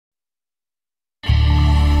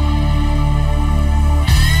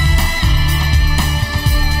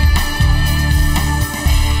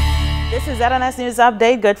ZNS News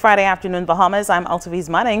Update. Good Friday afternoon, Bahamas. I'm Altaviz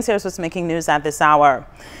Munnings. Here's what's making news at this hour.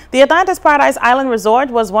 The Atlantis Paradise Island Resort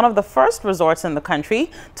was one of the first resorts in the country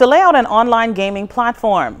to lay out an online gaming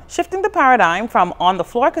platform, shifting the paradigm from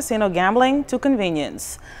on-the-floor casino gambling to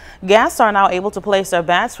convenience. Guests are now able to place their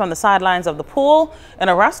bets from the sidelines of the pool, in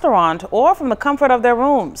a restaurant, or from the comfort of their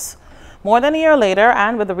rooms. More than a year later,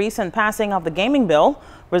 and with the recent passing of the gaming bill,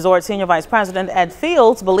 Resort Senior Vice President Ed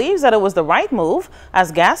Fields believes that it was the right move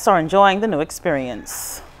as guests are enjoying the new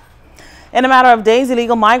experience. In a matter of days,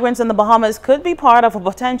 illegal migrants in the Bahamas could be part of a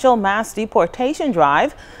potential mass deportation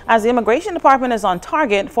drive as the Immigration Department is on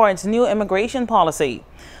target for its new immigration policy.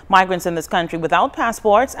 Migrants in this country without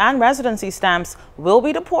passports and residency stamps will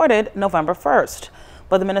be deported November 1st.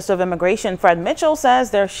 But the Minister of Immigration, Fred Mitchell,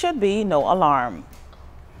 says there should be no alarm.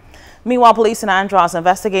 Meanwhile, police in Andros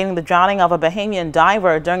investigating the drowning of a Bahamian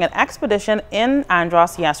diver during an expedition in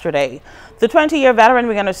Andros yesterday. The 20-year veteran,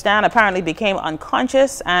 we understand, apparently became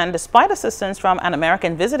unconscious, and despite assistance from an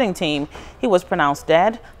American visiting team, he was pronounced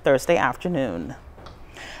dead Thursday afternoon.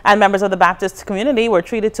 And members of the Baptist community were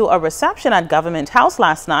treated to a reception at Government House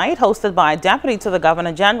last night, hosted by Deputy to the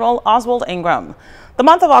Governor General Oswald Ingram. The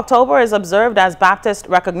month of October is observed as Baptist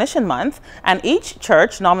Recognition Month, and each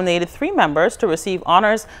church nominated 3 members to receive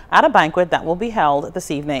honors at a banquet that will be held this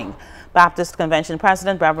evening. Baptist Convention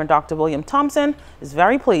President Reverend Dr. William Thompson is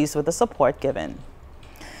very pleased with the support given.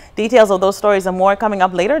 Details of those stories and more coming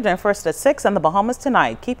up later during First at 6 and the Bahamas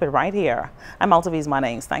Tonight. Keep it right here. I'm Altaviz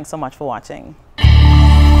Munnings. Thanks so much for watching.